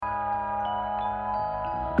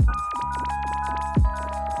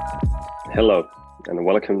Hello, and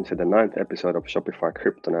welcome to the ninth episode of Shopify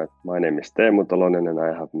Kryptonite. My name is Teemu Tolonen, and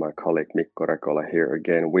I have my colleague Mikko Rekola here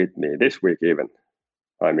again with me this week even.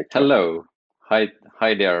 Hi, Mikko. Hello. Hi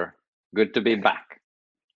there. Good to be back.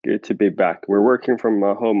 Good to be back. We're working from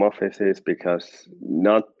our home offices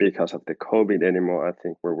not because of the COVID anymore. I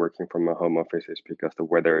think we're working from our home offices because the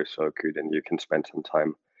weather is so good and you can spend some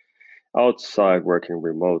time outside working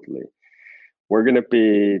remotely. We're going to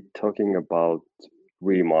be talking about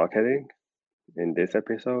remarketing in this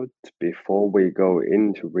episode. Before we go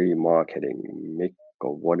into remarketing,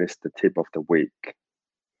 Mikko, what is the tip of the week?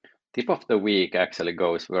 Tip of the week actually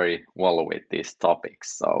goes very well with these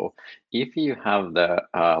topics. So if you have the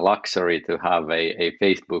luxury to have a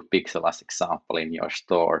Facebook pixel as example in your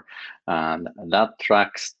store, and that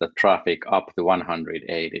tracks the traffic up to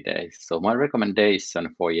 180 days. So my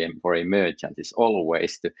recommendation for a merchant is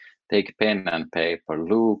always to take pen and paper,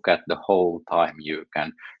 look at the whole time you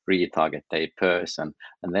can retarget a person,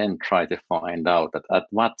 and then try to find out that at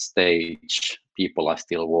what stage people are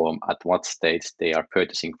still warm, at what stage they are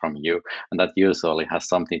purchasing from you, and that usually has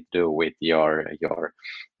something to do with your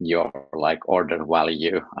like order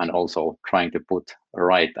value, and also trying to put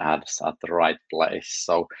right ads at the right place.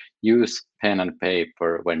 So use pen and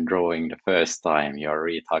paper when drawing the first time your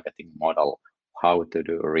retargeting model, how to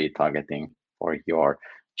do retargeting for your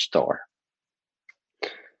store.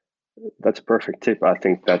 That's a perfect tip. I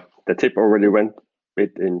think that the tip already went a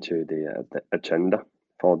bit into the agenda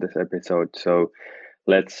for this episode. So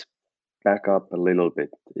let's back up a little bit.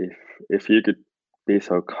 If you could be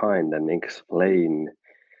so kind and explain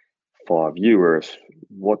for our viewers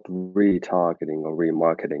what retargeting or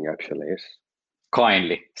remarketing actually is.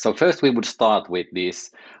 Kindly. So first we would start with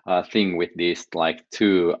this thing with these like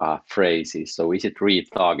two phrases. So is it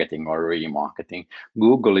retargeting or remarketing?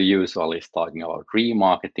 Google usually is talking about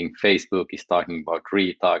remarketing. Facebook is talking about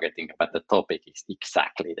retargeting, but the topic is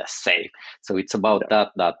exactly the same. So it's about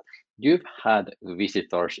that you've had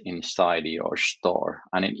visitors inside your store,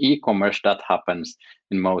 and in e-commerce that happens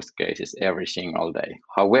in most cases every single day.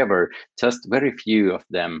 However, just very few of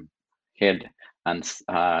them head and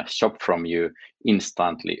shop from you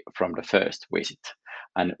instantly from the first visit.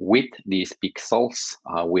 And with these pixels,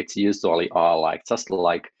 which usually are like just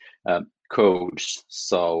like codes,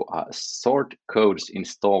 so short codes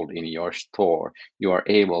installed in your store, you are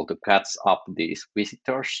able to catch up these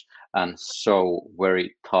visitors and show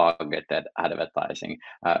very targeted advertising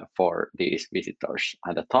for these visitors.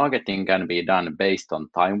 And the targeting can be done based on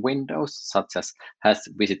time windows, such as has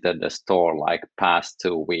visited the store like past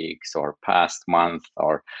 2 weeks or past month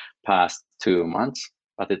or past 2 months,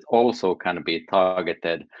 but it also can be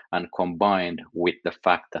targeted and combined with the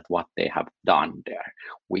fact that what they have done there,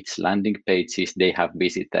 which landing pages they have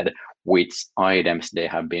visited, which items they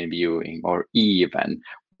have been viewing, or even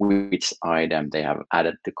which item they have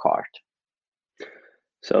added to cart.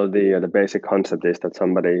 So the basic concept is that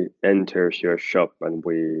somebody enters your shop and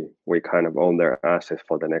we kind of own their assets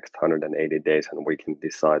for the next 180 days and we can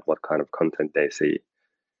decide what kind of content they see.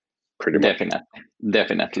 Pretty much.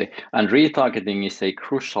 Definitely. And retargeting is a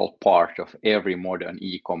crucial part of every modern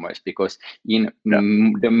e-commerce because in Yeah.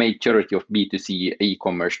 the majority of B2C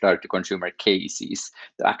e-commerce direct-to-consumer cases,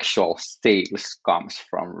 the actual sales comes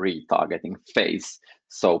from retargeting phase.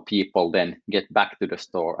 So people then get back to the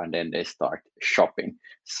store and then they start shopping.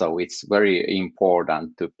 So it's very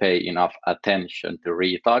important to pay enough attention to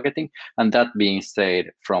retargeting. And that being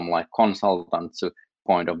said, from like consultants'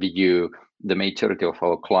 point of view, the majority of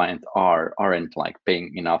our clients aren't like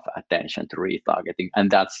paying enough attention to retargeting, and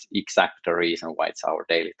that's exactly the reason why it's our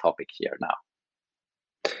daily topic here now.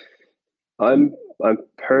 I'm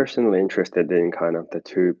personally interested in kind of the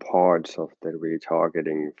two parts of the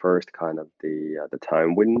retargeting. First, kind of the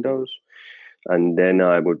time windows, and then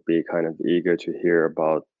I would be kind of eager to hear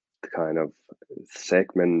about the kind of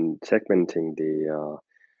segmenting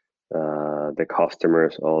the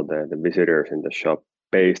customers or the visitors in the shop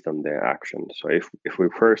based on their actions. So if we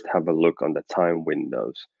first have a look on the time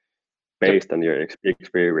windows, Yep. based on your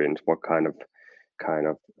experience, what kind of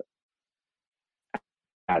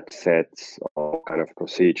ad sets or kind of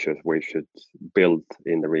procedures we should build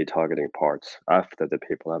in the retargeting parts after the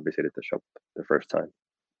people have visited the shop the first time?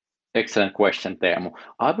 Excellent question, Teemu.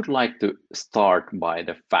 I would like to start by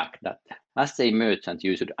the fact that as a merchant,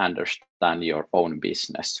 you should understand your own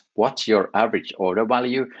business. What's your average order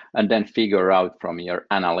value? And then figure out from your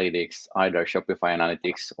analytics, either Shopify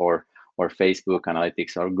analytics or Facebook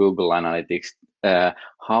analytics or Google analytics,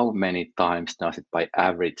 how many times does it by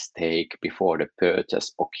average take before the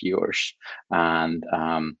purchase occurs? And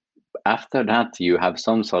after that, you have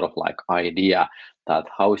some sort of like idea that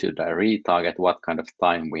how should I retarget, what kind of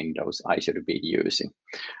time windows I should be using.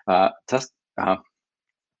 Just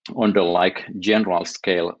on the like general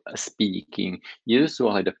scale speaking,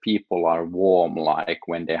 usually the people are warm like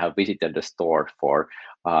when they have visited the store for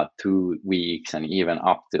 2 weeks and even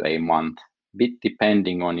up to a month, bit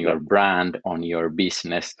depending on your brand, on your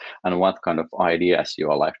business, and what kind of ideas you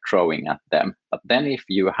are like throwing at them. But then if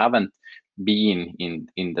you haven't been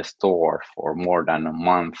in the store for more than a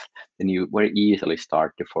month, then you very easily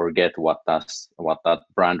start to forget what that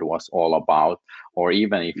brand was all about. Or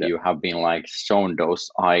even if you have been like shown those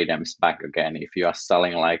items back again, if you are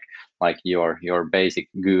selling like your basic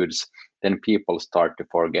goods, then people start to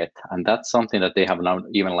forget. And that's something that they have now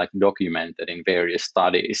even like documented in various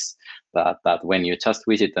studies, that when you just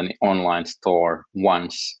visit an online store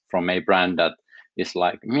once from a brand that is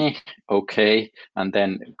like me, okay, and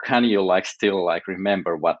then can you like still like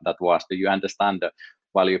remember what that was? Do you understand the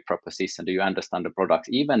value proposition? Do you understand the products?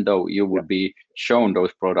 Even though you would be shown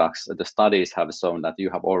those products, the studies have shown that you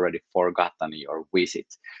have already forgotten your visit.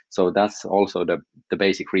 So that's also the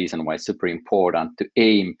basic reason why it's super important to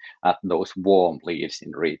aim at those warm leads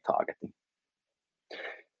in retargeting.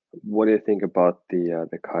 What do you think about the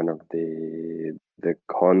kind of the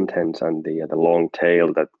content and the long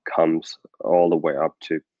tail that comes all the way up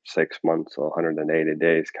to 6 months or 180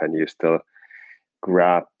 days? Can you still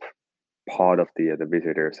grab part of the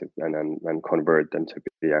visitors and convert them to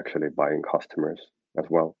be actually buying customers as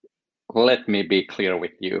well? Let me be clear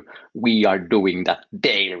with you. We are doing that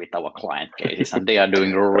daily with our client cases, and they are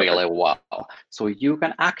doing really well. So you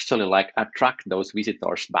can actually like attract those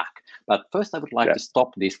visitors back. But first, I would like to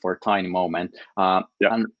stop this for a tiny moment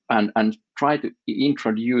and try to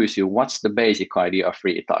introduce you what's the basic idea of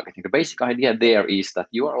retargeting. The basic idea there is that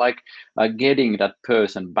you are like getting that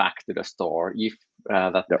person back to the store if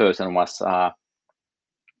that person was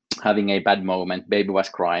having a bad moment, baby was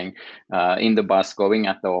crying in the bus going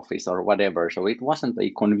at the office or whatever. So it wasn't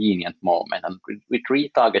a convenient moment. And with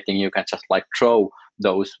retargeting, you can just like throw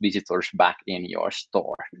those visitors back in your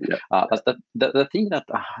store. But the thing that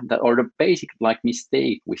or the basic like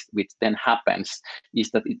mistake which then happens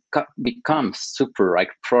is that it becomes super like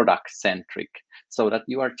product centric. So that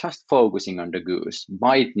you are just focusing on the goose.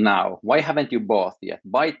 Buy it now. Why haven't you bought yet?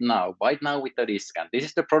 Buy it now. Buy it now with a discount. This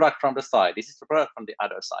is the product from the side. This is the product from the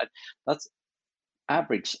other side. That's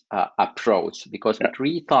average approach, because with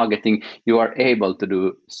retargeting you are able to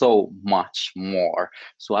do so much more.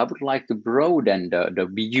 So I would like to broaden the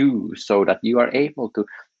view so that you are able to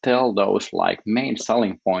tell those like main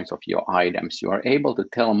selling points of your items. You are able to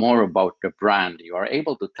tell more about the brand. You are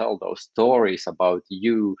able to tell those stories about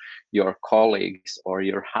you, your colleagues, or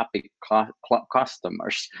your happy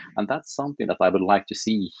customers. And that's something that I would like to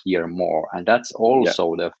see here more. And that's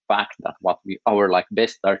also the fact that what our like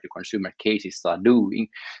best direct to consumer cases are doing.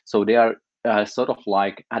 So they are sort of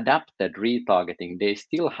like adapted retargeting. They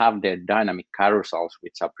still have their dynamic carousels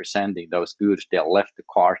which are presenting those goods they left the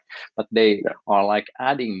cart, but they are like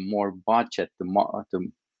adding more budget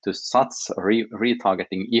to such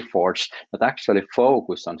retargeting efforts that actually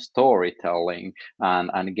focus on storytelling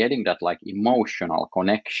and getting that like emotional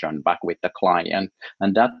connection back with the client,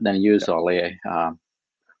 and that then usually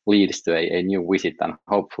leads to a new visit and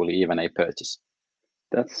hopefully even a purchase.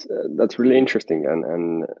 That's really interesting,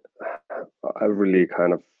 and I really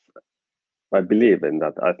I believe in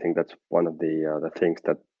that. I think that's one of the things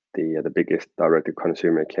that the biggest direct to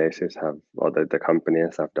consumer cases have, or the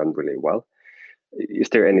companies have done really well. Is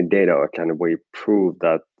there any data, or can we prove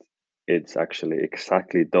that it's actually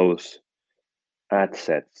exactly those ad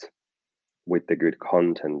sets with the good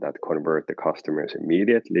content that convert the customers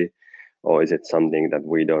immediately? Or is it something that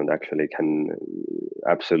we don't actually can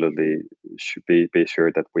absolutely should be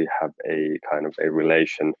sure that we have a kind of a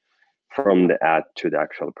relation from the ad to the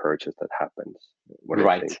actual purchase that happens? What do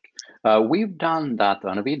you think? We've done that,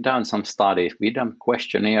 and we've done some studies. We've done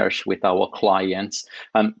questionnaires with our clients,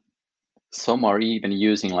 and some are even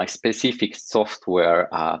using like specific software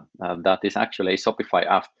that is actually a Shopify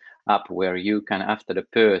app where you can, after the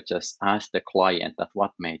purchase, ask the client that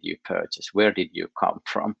what made you purchase, where did you come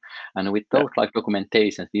from, and with those like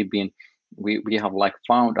documentations, we have like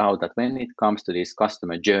found out that when it comes to these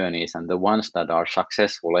customer journeys and the ones that are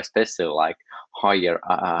successful, especially like higher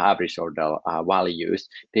average order values,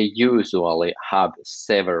 they usually have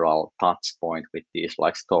several touch points with these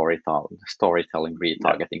like storytelling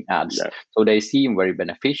retargeting ads. So they seem very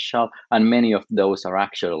beneficial, and many of those are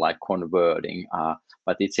actually like converting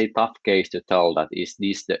but it's a tough case to tell that is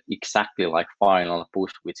this the exactly like final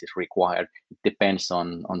push which is required. It depends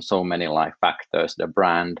on so many like factors, the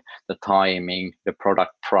brand, the timing, the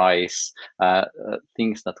product price,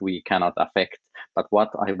 things that we cannot affect. But what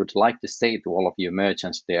I would like to say to all of you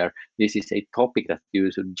merchants there, this is a topic that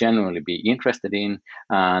you should genuinely be interested in,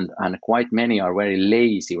 and quite many are very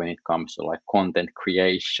lazy when it comes to like content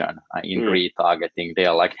creation in retargeting. They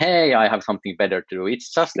are like, hey, I have something better to do.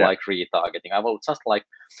 It's just like retargeting. I will just like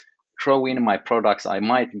throw in my products. I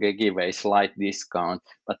might give a slight discount,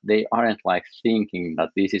 but they aren't like thinking that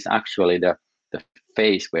this is actually the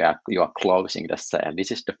phase where you are closing the sale.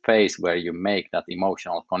 This is the phase where you make that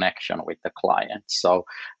emotional connection with the client. So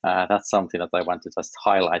that's something that I want to just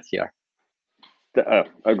highlight here.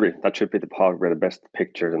 Agree. That should be the part where the best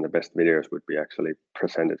pictures and the best videos would be actually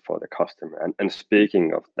presented for the customer. And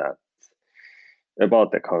speaking of that,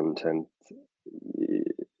 about the content,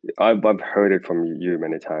 I've heard it from you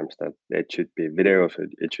many times that it should be videos,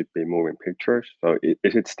 it should be moving pictures. So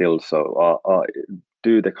is it still so?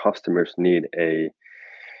 Do the customers need a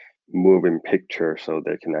moving picture so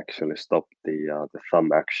they can actually stop the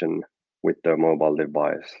thumb action with the mobile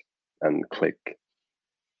device and click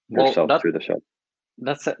yourself through the shop?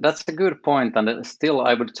 That's a good point, and still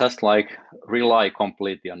I would just like rely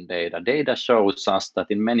completely on data. Data shows us that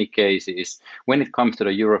in many cases, when it comes to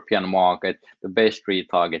the European market, the best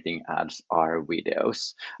retargeting ads are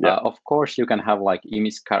videos. Of course, you can have like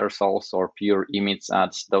image carousels or pure image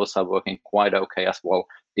ads. Those are working quite okay as well,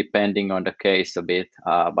 depending on the case a bit.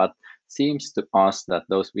 But seems to us that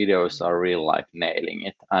those videos are really like nailing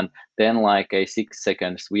it. And then like a 6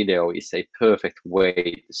 seconds video is a perfect way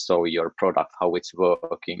to show your product, how it's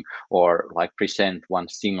working, or like present one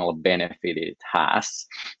single benefit it has.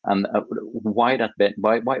 And why that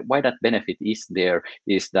benefit is there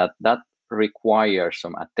is that requires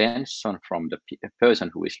some attention from the person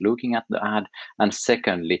who is looking at the ad. And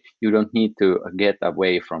secondly, you don't need to get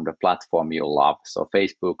away from the platform you love, so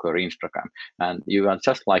Facebook or Instagram, and you are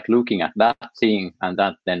just like looking at that thing, and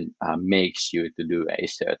that then makes you to do a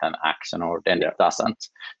certain action, or then it doesn't.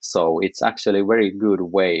 So it's actually a very good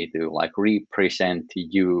way to like represent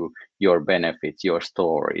your benefits, your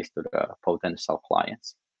stories to the potential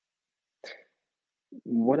clients.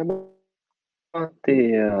 What about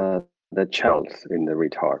the channels in the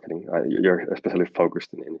retargeting? You're especially focused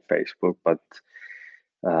in Facebook, but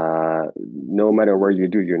no matter where you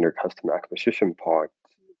do your customer acquisition part,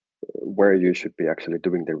 where you should be actually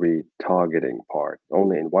doing the retargeting part,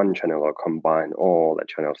 only in one channel or combine all the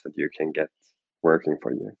channels that you can get working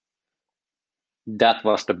for you? That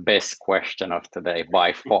was the best question of today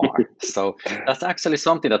by far. So that's actually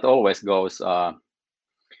something that always goes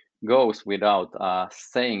without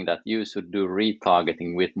saying, that you should do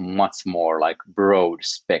retargeting with much more like broad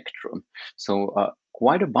spectrum. So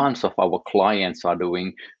quite a bunch of our clients are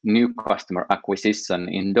doing new customer acquisition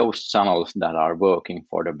in those channels that are working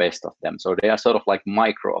for the best of them. So they are sort of like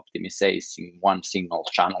micro optimizing one single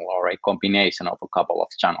channel or a combination of a couple of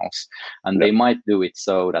channels. And they might do it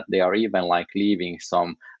so that they are even like leaving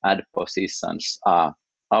some ad positions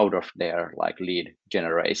out of their like lead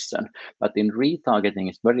generation. But in retargeting,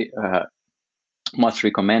 it's very much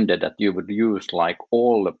recommended that you would use like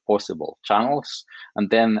all the possible channels, and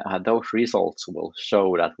then those results will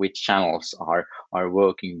show that which channels are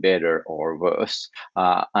working better or worse.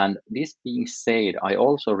 And this being said, I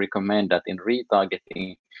also recommend that in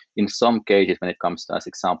retargeting, in some cases, when it comes to, as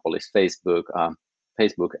example is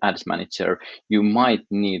Facebook Ads Manager, you might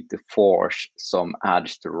need to force some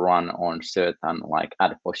ads to run on certain like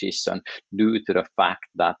ad position, due to the fact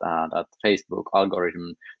that that Facebook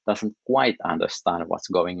algorithm doesn't quite understand what's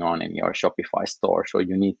going on in your Shopify store. So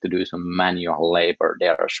you need to do some manual labor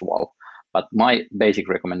there as well. But my basic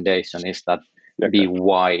recommendation is that be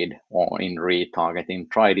wide in retargeting,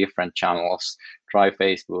 try different channels, try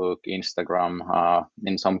Facebook, Instagram,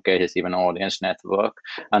 in some cases even audience network.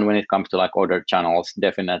 And when it comes to like other channels,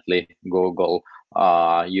 definitely Google,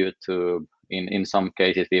 YouTube. In some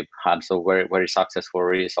cases, we've had so very, very successful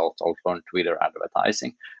results also on Twitter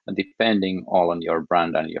advertising, depending all on your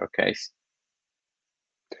brand and your case.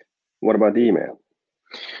 What about email?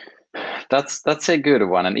 That's a good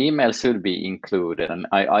one, and email should be included. And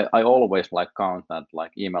I always like count that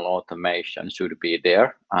like email automation should be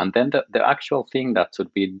there. And then the actual thing that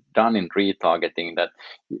should be done in retargeting, that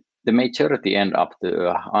the majority end up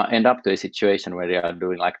to a situation where they are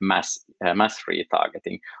doing like mass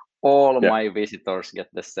retargeting. All my visitors get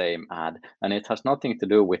the same ad, and it has nothing to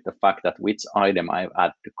do with the fact that which item I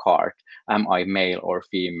add to cart. Am I male or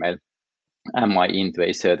female? am I into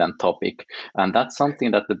a certain topic? And that's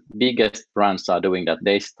something that the biggest brands are doing, that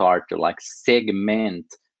they start to like segment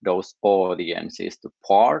those audiences to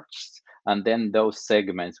parts, and then those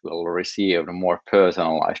segments will receive more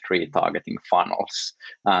personalized retargeting funnels.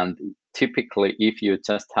 And typically, if you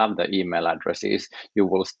just have the email addresses, you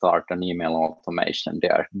will start an email automation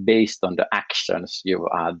there based on the actions you've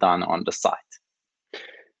done on the site.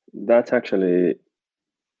 That's actually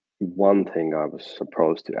one thing I was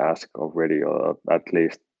supposed to ask already, or at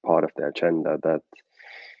least part of the agenda, that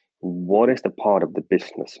what is the part of the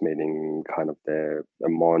business, meaning kind of the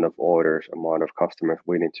amount of orders, amount of customers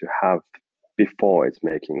we need to have before it's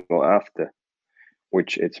making or after,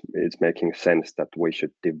 which it's making sense that we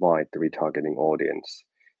should divide the retargeting audience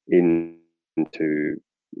into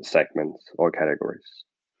segments or categories.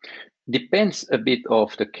 Depends a bit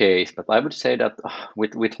of the case, but I would say that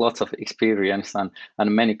with lots of experience and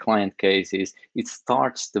many client cases, it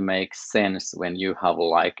starts to make sense when you have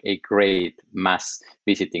like a great mass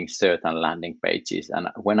visiting certain landing pages. And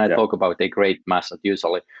when I talk about a great mass, that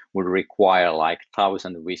usually would require like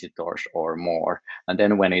 1,000 visitors or more. And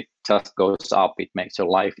then when it just goes up, it makes your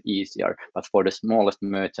life easier. But for the smallest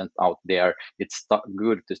merchant out there, it's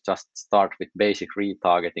good to just start with basic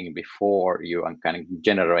retargeting before you kind of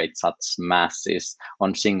generate such masses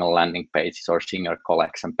on single landing pages or single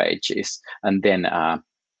collection pages, and then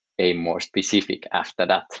aim more specific after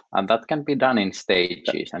that. And that can be done in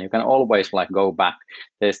stages, and you can always like go back,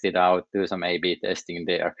 test it out, do some A/B testing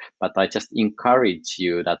there. But I just encourage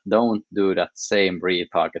you that don't do that same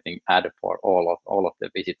retargeting ad for all of the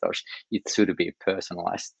visitors. It should be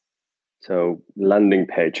personalized. So landing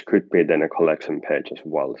page could be then a collection page as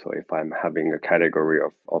well. So if I'm having a category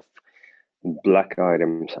of black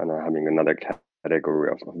items and I'm having another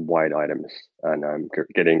category of white items, and I'm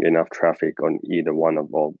getting enough traffic on either one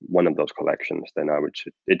of those collections, then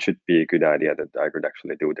it should be a good idea that I could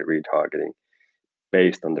actually do the retargeting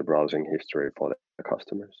based on the browsing history for the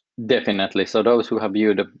customers. Definitely. So those who have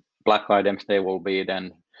viewed the black items, they will be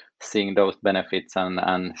then seeing those benefits,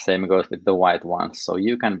 and same goes with the white ones. So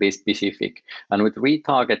you can be specific. And with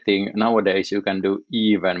retargeting nowadays, you can do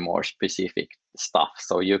even more specific stuff.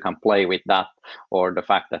 So you can play with that, or the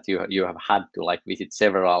fact that you have had to like visit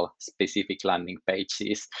several specific landing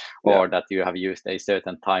pages, or that you have used a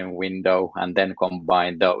certain time window and then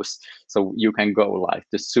combine those. So you can go like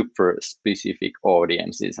to super specific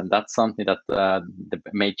audiences, and that's something that the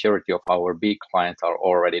majority of our big clients are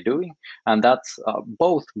already doing. And that's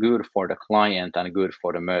both good for the client and good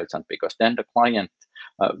for the merchant, because then the client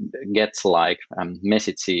gets like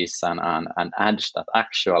messages and ads that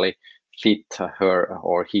actually fit her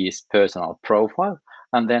or his personal profile,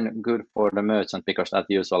 and then good for the merchant, because that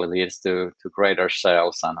usually leads to greater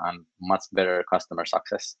sales and much better customer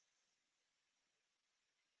success.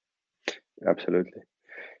 Absolutely.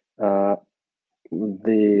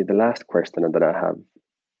 The last question that I have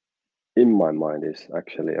in my mind is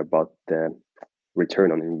actually about the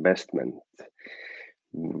return on investment.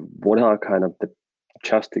 What are kind of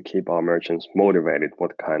just to keep our merchants motivated,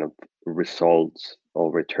 what kind of results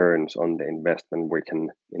or returns on the investment we can,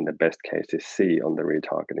 in the best cases, see on the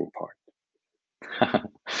retargeting part?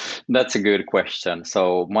 That's a good question.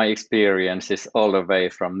 So my experience is all the way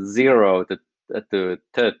from 0 to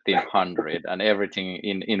 1,300 and everything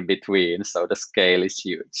in between. So the scale is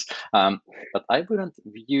huge. But I wouldn't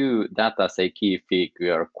view that as a key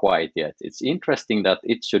figure quite yet. It's interesting that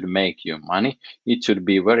it should make you money. It should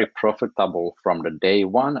be very profitable from the day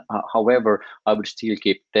one. However, I would still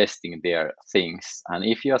keep testing their things. And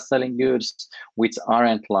if you are selling goods which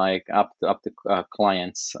aren't like up to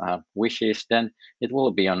clients' wishes, then it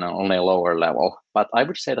will be on a lower level. But I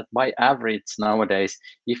would say that by average nowadays,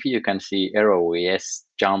 if you can see ROES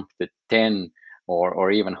jump to 10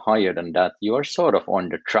 or even higher than that, you are sort of on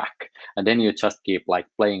the track. And then you just keep like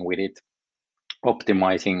playing with it,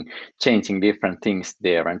 optimizing, changing different things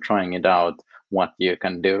there and trying it out what you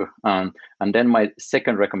can do. And then my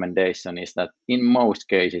second recommendation is that in most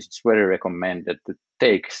cases, it's very recommended to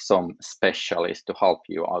take some specialists to help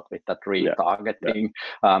you out with that retargeting.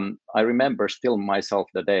 I remember still myself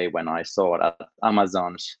the day when I saw that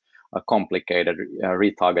Amazon's a complicated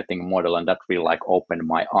retargeting model, and that really like opened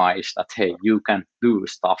my eyes that hey, you can do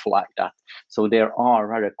stuff like that. So there are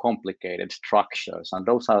rather complicated structures, and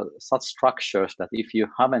those are such structures that if you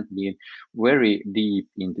haven't been very deep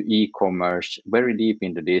into e-commerce, very deep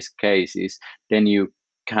into these cases, then you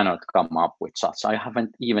cannot come up with such. I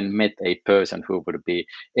haven't even met a person who would be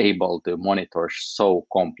able to monitor so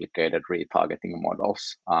complicated retargeting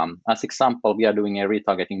models. As example, we are doing a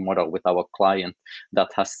retargeting model with our client that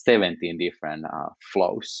has 17 different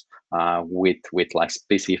flows with like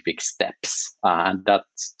specific steps, and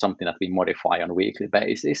that's something that we modify on a weekly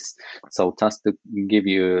basis. So just to give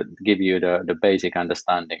you the basic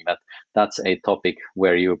understanding that that's a topic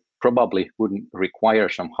where you probably wouldn't require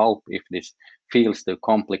some help if this feels too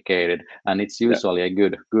complicated, and it's usually a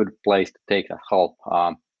good place to take that help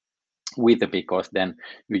with it, because then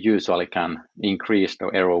you usually can increase the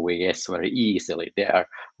ROAS very easily there,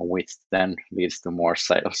 which then leads to more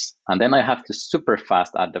sales. And then I have to super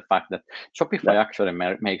fast add the fact that Shopify actually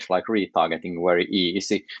makes like retargeting very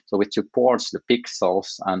easy. So it supports the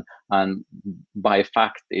pixels, and by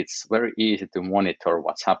fact, it's very easy to monitor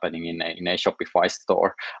what's happening in a Shopify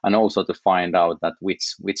store, and also to find out that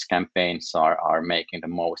which campaigns are making the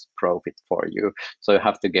most profit for you. So you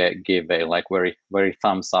have to give a like very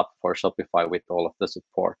thumbs up for Shopify with all of the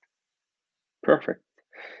support. Perfect.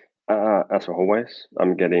 As always,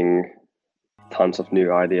 I'm getting tons of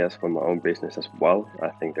new ideas for my own business as well. I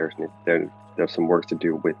think there's some work to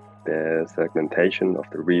do with the segmentation of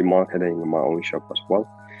the remarketing in my own shop as well.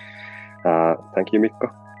 Thank you, Mikko.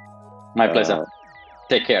 My pleasure.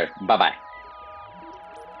 Take care. Bye-bye.